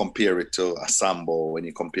compare it to a sambo, when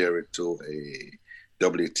you compare it to a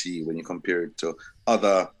WT, when you compare it to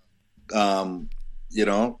other um, you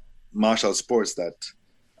know, martial sports that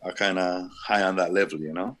are kind of high on that level,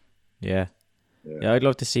 you know? yeah, Yeah. yeah. I'd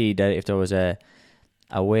love to see that if there was a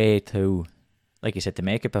way to, like you said, to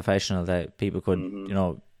make it professional, that people could,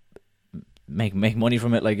 Hmm. make money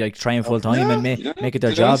from it, like train full time and Yeah, yeah, make it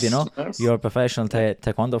their job. You yes, know, if yes. you're a professional Yeah.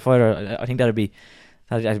 taekwondo fighter, I think that'd be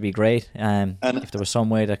great. And If there was some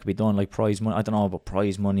way that could be done, like prize money. I don't know about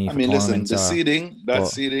prize money I for mean, listen, tournaments, the or seeding, that but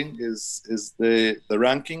seeding is the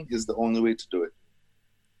ranking is the only way to do it.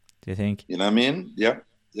 do you think? You know what I mean? Yeah,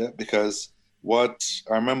 yeah. Because what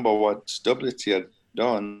I remember, what WT had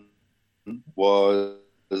done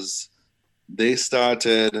was they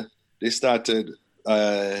started they started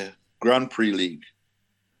a Grand Prix league,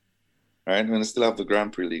 right? And they still have the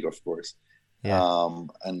Grand Prix league, of course. Yeah.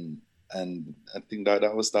 And I think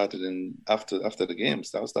that was started in after the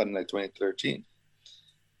games. That was started in like 2013,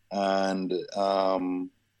 and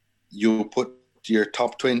you put your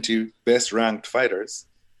top 20 best ranked fighters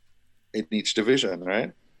in each division,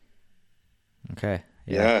 right? Okay.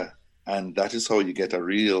 Yeah. Yeah, and that is how you get the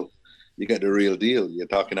real deal. You're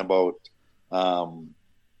talking about um,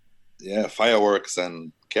 yeah, fireworks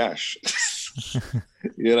and cash,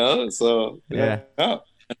 So yeah, Yeah.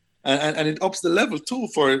 and it ups the level too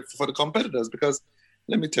for the competitors because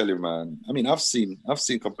let me tell you, man. I mean, I've seen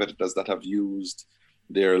competitors that have used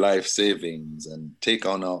their life savings and take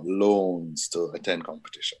on out loans to attend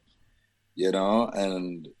competition.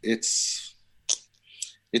 And it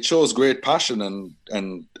shows great passion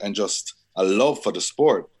and just a love for the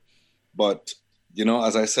sport. But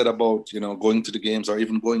as I said about going to the games or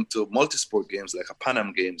even going to multi-sport games like a Pan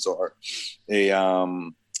Am Games or a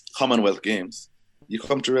Commonwealth Games, you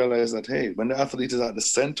come to realize that hey, when the athlete is at the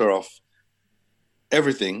center of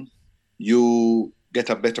everything, you get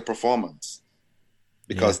a better performance Yeah.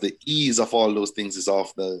 because the ease of all those things is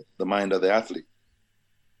off the mind of the athlete.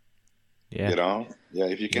 Yeah. Yeah,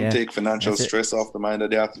 if you can Yeah. take financial That's it. stress off the mind of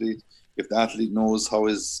the athlete, if the athlete knows how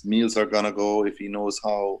his meals are gonna go, if he knows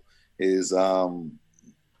how his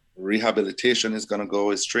rehabilitation is gonna go,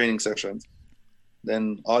 his training sessions,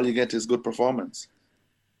 then all you get is good performance.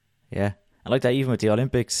 Yeah, I like that. Even with the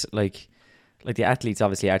Olympics, like the athletes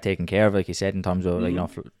obviously are taken care of, like you said, in terms of like,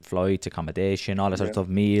 flights, accommodation, all that sort of stuff,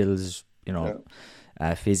 meals,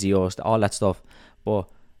 physios, all that stuff. But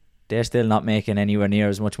they're still not making anywhere near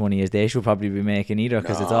as much money as they should probably be making either,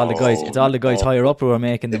 because it's all the guys. It's all the guys higher up who are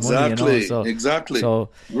making the money. So exactly.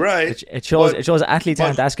 So right. It shows athletes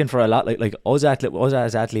aren't asking for a lot. Like us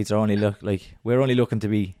as athletes are we're only looking to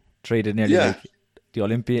be treated nearly like the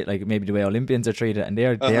Olympian, like maybe the way Olympians are treated, and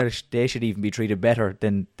they should even be treated better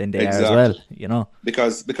than they are as well.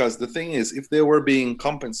 Because the thing is, if they were being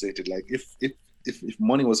compensated, like if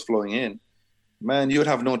money was flowing in, man, you'd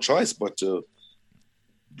have no choice but to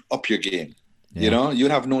up your game. You'd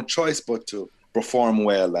have no choice but to perform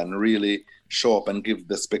well and really show up and give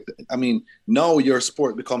the now your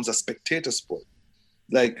sport becomes a spectator sport.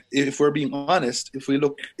 Like, if we're being honest, if we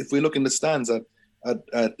look in the stands at an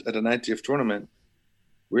ITF tournament,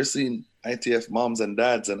 we're seeing ITF moms and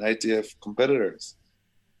dads and ITF competitors.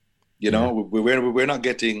 We're not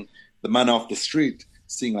getting the man off the street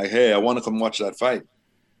saying like, hey, I want to come watch that fight.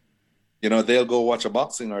 They'll go watch a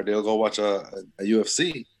boxing or they'll go watch a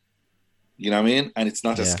UFC. You know what I mean? And it's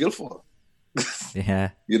not as skillful.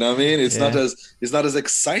 Yeah. You know what I mean? It's not as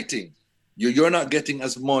exciting. You're not getting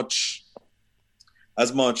as much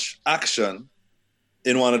action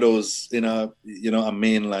in one of those, in a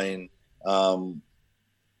mainline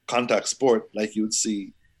contact sport like you would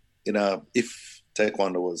see if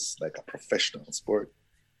taekwondo was like a professional sport.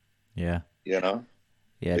 Yeah.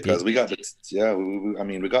 Because we got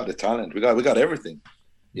we got the talent, we got everything.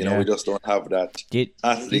 We just don't have that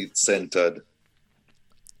athlete centered.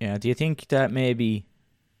 Yeah. Do you think that maybe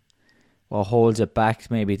what holds it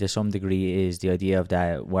back maybe to some degree is the idea of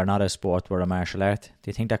that we're not a sport, we're a martial art? Do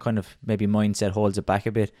you think that kind of maybe mindset holds it back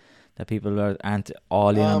a bit, that people aren't all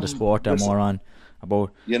in on the sport, they're more on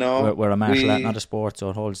about we're a martial art, not a sport,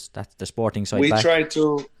 so it holds that the sporting side back?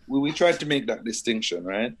 We try to make that distinction,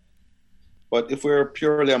 right? But if we're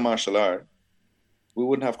purely a martial art, we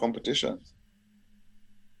wouldn't have competitions.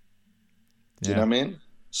 Do you know what I mean?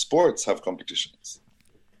 Sports have competitions.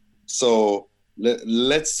 So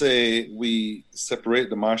let's say we separate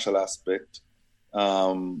the martial aspect,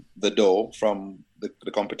 the dough, from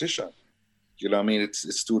the competition. You know what I mean?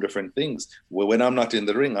 It's two different things. When I'm not in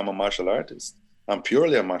the ring, I'm a martial artist. I'm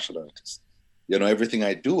purely a martial artist. Everything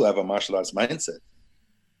I do, I have a martial arts mindset.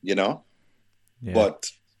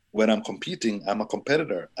 But when I'm competing, I'm a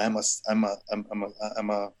competitor. I'm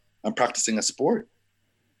practicing a sport.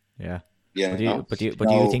 Yeah. Yeah. But do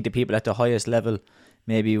you think the people at the highest level,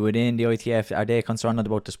 maybe within the ITF, are they concerned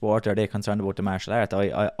about the sport, or are they concerned about the martial art?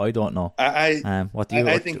 I don't know. I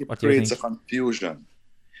think it creates a confusion.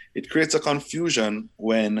 It creates a confusion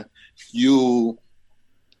when you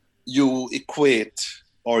equate,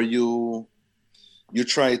 or you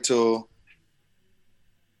try to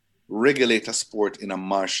regulate a sport in a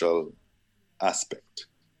martial aspect.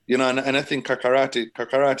 And I think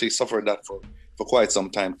karate suffered that for quite some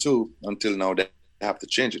time too, until now they have to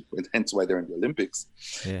change it, hence why they're in the Olympics.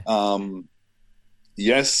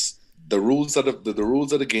 Yes, the rules of the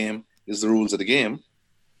rules of the game is the rules of the game,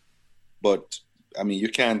 but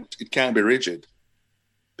it can't be rigid,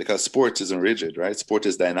 because sport isn't rigid, right? Sport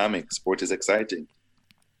is dynamic, sport is exciting.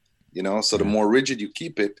 So the more rigid you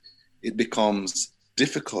keep it, it becomes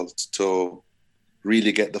difficult to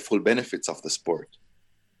really get the full benefits of the sport,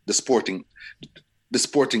 the sporting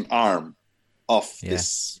arm of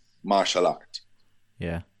this martial art.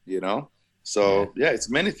 It's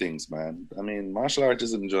many things, man. Martial art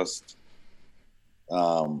isn't just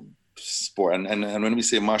sport, and when we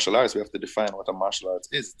say martial arts, we have to define what a martial art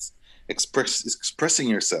is. It's expressing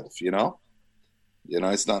yourself.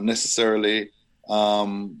 It's not necessarily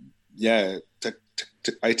ITF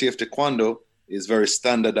Taekwondo is very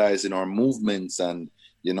standardized in our movements and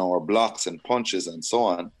our blocks and punches and so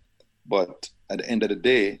on, but at the end of the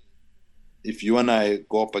day, if you and I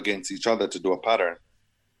go up against each other to do a pattern,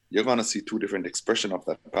 you're going to see two different expressions of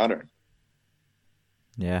that pattern.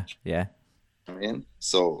 Yeah.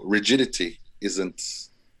 So rigidity isn't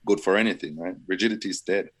good for anything, right? Rigidity is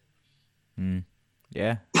dead.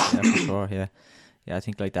 Yeah, for sure. Yeah, I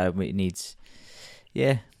think like that it needs.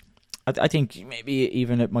 Yeah, I think maybe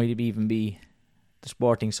even it might even be the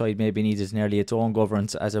sporting side maybe needs nearly its own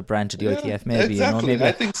governance as a branch of the ITF. Maybe exactly. Maybe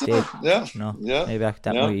I think so. Maybe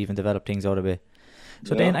that might even develop things out a bit.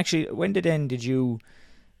 So then, actually, when did you?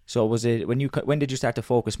 So was it when did you start to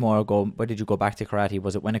focus more? When did you go back to karate?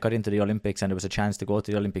 Was it when it got into the Olympics and there was a chance to go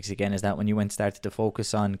to the Olympics again? Is that when you started to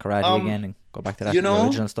focus on karate again and go back to that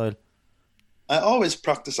original style? I always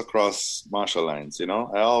practice across martial lines, you know.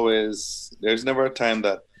 There's never a time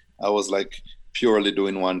that I was like purely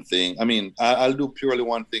doing one thing. I mean, I'll do purely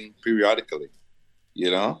one thing periodically, you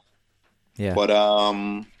know. Yeah. But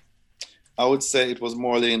I would say it was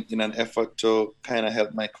more in an effort to kind of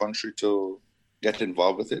help my country to get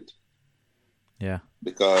involved with it Yeah.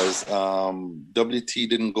 because WT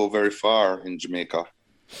didn't go very far in Jamaica,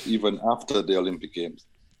 even after the Olympic Games,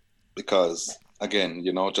 because again,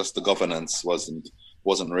 you know, just the governance wasn't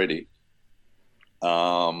ready.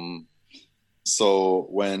 Um, so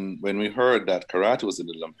when we heard that karate was in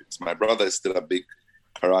the Olympics, my brother is still a big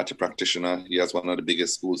karate practitioner. He has one of the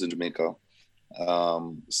biggest schools in Jamaica.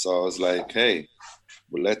 So I was like, hey,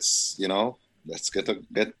 well, let's get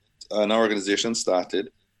an organization started.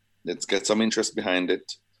 Let's get some interest behind it,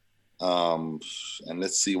 and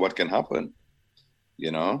let's see what can happen.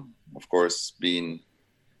 You know, of course, being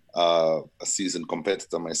a seasoned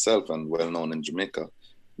competitor myself and well known in Jamaica,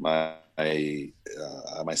 my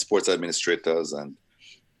sports administrators and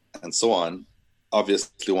so on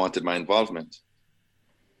obviously wanted my involvement.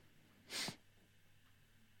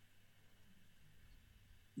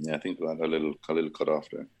 Yeah, I think we had a little cut off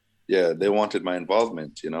there. Yeah, they wanted my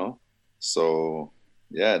involvement, you know. So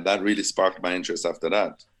yeah, that really sparked my interest after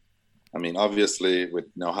that. I mean, obviously, with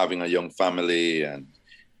now having a young family and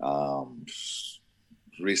um,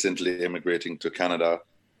 recently immigrating to Canada,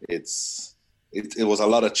 it was a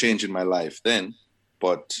lot of change in my life then.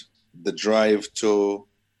 But the drive to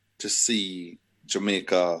see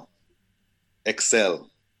Jamaica excel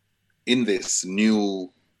in this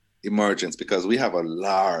new emergence, because we have a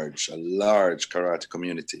large karate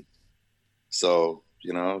community. So,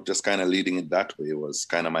 you know, just kind of leading it that way was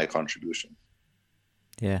kind of my contribution.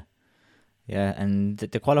 Yeah. Yeah, and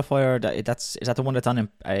the qualifier is that the one that's on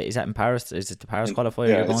is that in Paris? Is it the Paris qualifier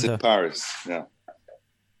Yeah, you're going it's in to? Paris. Yeah.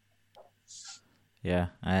 Yeah.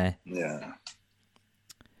 Yeah.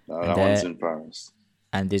 No, And that one's in Paris.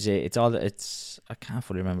 and it's I can't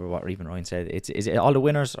fully remember what even Ryan said. Is it all the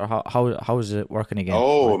winners, or how is it working again?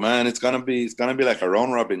 Oh Like, man, it's gonna be like a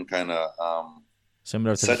round robin kind of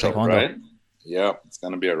similar to the setup, taekwondo. right? Yeah, it's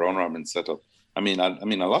gonna be a round robin setup. I mean,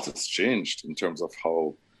 a lot has changed in terms of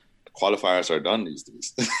how qualifiers are done these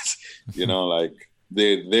days. You know, like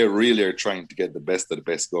they really are trying to get the best of the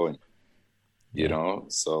best going. You Yeah. know,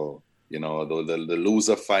 so you know the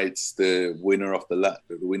loser fights the winner of the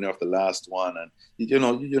last one, and you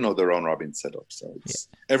know the round robin setup. So Yeah. it's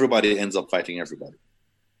everybody ends up fighting everybody,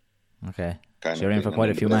 Okay. kind So of you're in thing. for And quite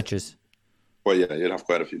a then few matches. well, yeah, you'll have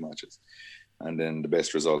quite a few matches, and then the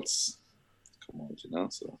best results come out. You know,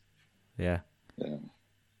 so Yeah. yeah,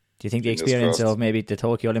 Do you think the fingers experience crossed. of maybe the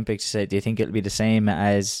Tokyo Olympics? Do you think it'll be the same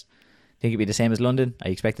as? Think it'll be the same as London? Are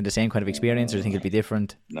you expecting the same kind of experience, or do you think it'll be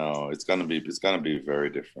different? No, it's gonna be very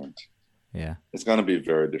different. Yeah. It's gonna be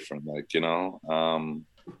very different. Like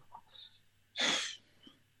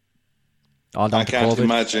All I down to can't COVID.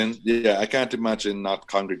 imagine. Yeah, I can't imagine not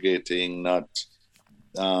congregating, not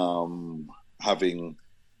having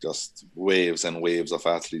just waves and waves of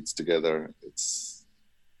athletes together. It's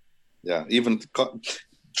yeah, even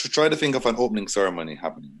to try to think of an opening ceremony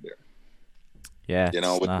happening there. Yeah, You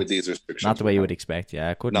know, it's with these not restrictions the we way you have. would expect. Yeah,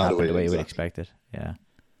 it couldn't Not the happen way the way you would exactly. expect it. Yeah.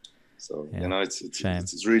 So Yeah. it's Shame.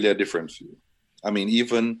 it's really a different feel. I mean,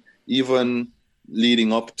 even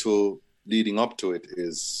leading up to it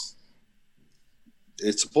is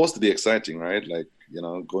it's supposed to be exciting, right? Like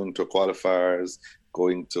going to qualifiers,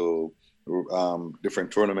 going to different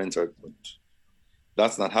tournaments,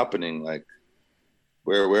 that's not happening. Like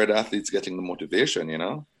where the athletes getting the motivation?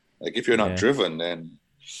 Like if you're not Yeah. driven, then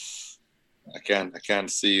I can't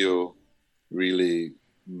see you really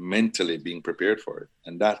mentally being prepared for it,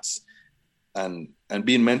 and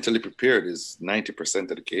being mentally prepared is 90%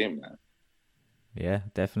 of the game, man. Yeah,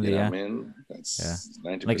 You definitely. know Yeah. what I mean? Yeah. That's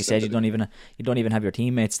Like you 90% said, of the game. you don't even have your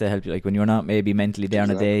teammates to help you. Like when you're not maybe mentally there on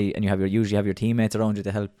a Exactly. day, and usually have your teammates around you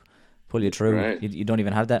to help pull you through. Right. You don't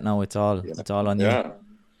even have that now. Yeah. It's all on you. Yeah.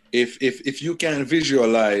 If you can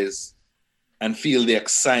visualize and feel the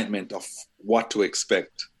excitement of what to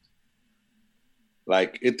expect,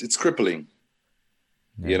 like it's crippling.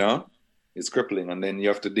 Yeah. It's crippling, and then you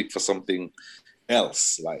have to dig for something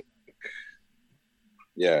else. Like,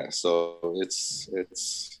 yeah. So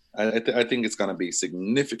I think it's gonna be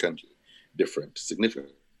significantly different.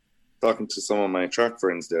 Significant. Talking to some of my track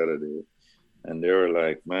friends the other day, and they were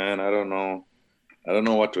like, "Man, I don't know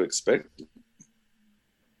what to expect.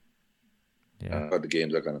 Yeah. What the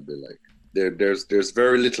games are gonna be like. There's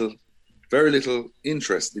very little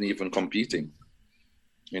interest in even competing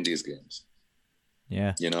in these games.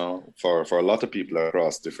 Yeah. For a lot of people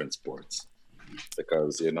across different sports,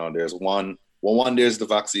 because there's one. well, one, there's the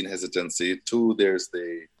vaccine hesitancy. Two, there's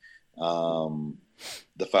the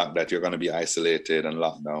fact that you're going to be isolated and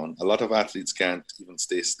locked down. A lot of athletes can't even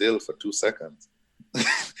stay still for 2 seconds.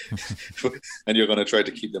 And you're going to try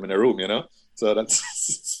to keep them in a room, So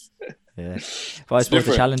that's yeah. But I suppose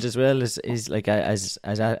the challenge as well is like as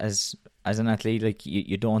an athlete, like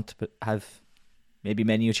you don't have maybe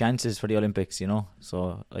many chances for the Olympics,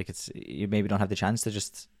 So like you maybe don't have the chance to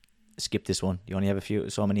just skip this one. You only have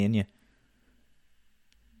so many in you.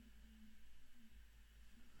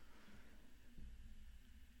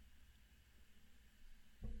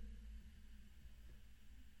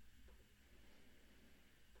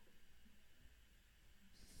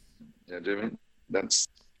 Yeah, Jimmy, that's...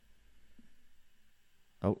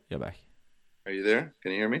 Oh, you're back. Are you there?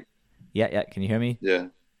 Can you hear me? Yeah. Can you hear me? Yeah.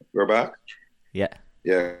 We're back? Yeah,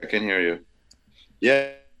 I can hear you.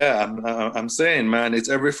 Yeah, I'm saying, man, it's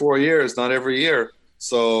every 4 years, not every year.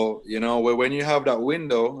 So, when you have that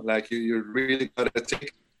window, like you really got to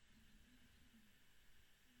take...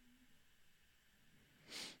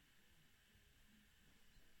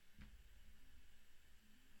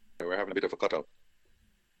 We're having a bit of a cutout.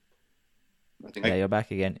 Yeah, you're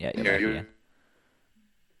back again. Yeah, you're back again.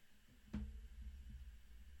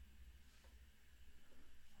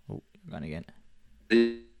 Oh, you're gone again.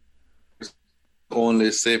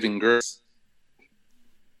 Only saving grace.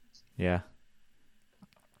 Yeah.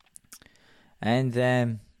 And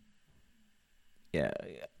yeah,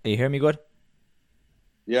 you hear me good?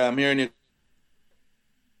 Yeah, I'm hearing you.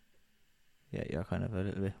 Yeah, you're kind of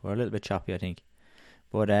we're a little bit choppy, I think.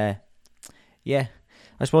 But yeah,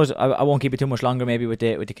 I suppose I won't keep it too much longer. Maybe with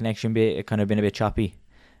the connection it kind of been a bit choppy.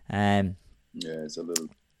 Yeah, it's a little.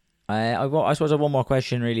 I suppose I have one more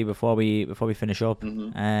question really before we finish up.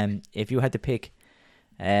 Mm-hmm. If you had to pick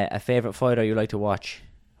a favorite fighter you like to watch,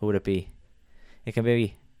 who would it be? It can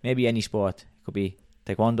be maybe any sport. It could be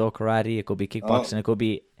taekwondo, karate. It could be kickboxing. It could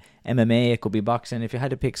be MMA. It could be boxing. If you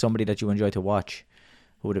had to pick somebody that you enjoy to watch,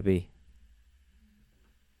 who would it be?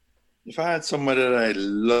 If I had somebody that I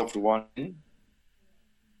loved watching,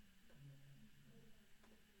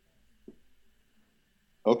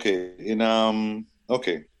 okay,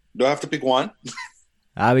 okay, do I have to pick one?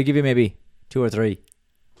 We give you maybe 2 or 3.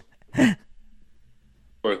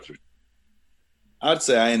 Or 3. I'd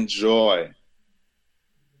say I enjoy.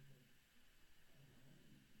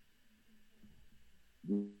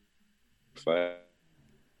 If I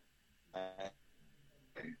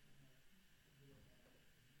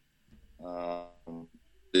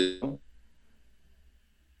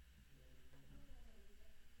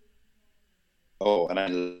and I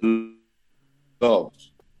love.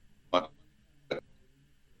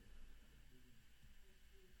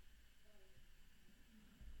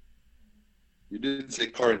 You didn't say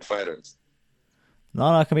current fighters.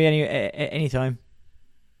 No, it can be any time.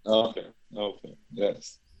 Okay,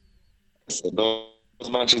 yes. So those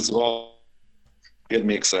matches all get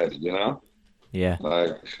me excited, Yeah.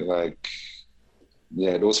 Like,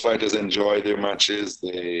 yeah, those fighters enjoy their matches.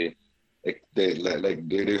 They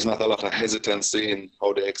there's not a lot of hesitancy in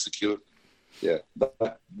how they execute. Yeah,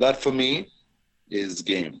 that for me is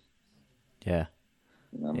game. Yeah.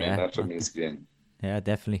 That for me is game. Yeah,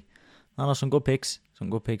 definitely. No, some good picks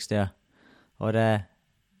there. But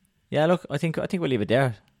yeah, look, I think we'll leave it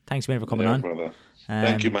there. Thanks, man, for coming on. Brother.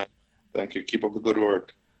 Thank you, man. Thank you. Keep up the good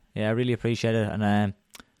work. Yeah, I really appreciate it, and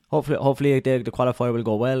hopefully the qualifier will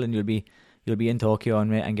go well, and you'll be in Tokyo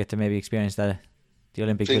and get to maybe experience the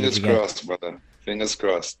Olympic Fingers Village again. Crossed, brother. Fingers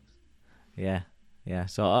crossed. Yeah.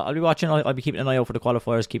 So I'll be watching. I'll be keeping an eye out for the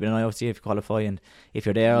qualifiers, keeping an eye out to see if you qualify, and if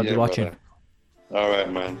you're there, I'll be watching. Brother. All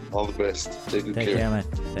right, man. All the best. Take care.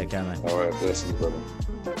 Take care, man. All right, blessings, brother.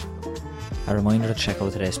 A reminder to check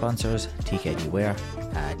out today's sponsors, TKD Wear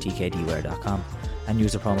at tkdwear.com, and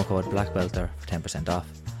use the promo code BLACKBELTER for 10% off.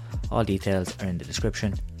 All details are in the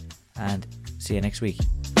description, and see you next week.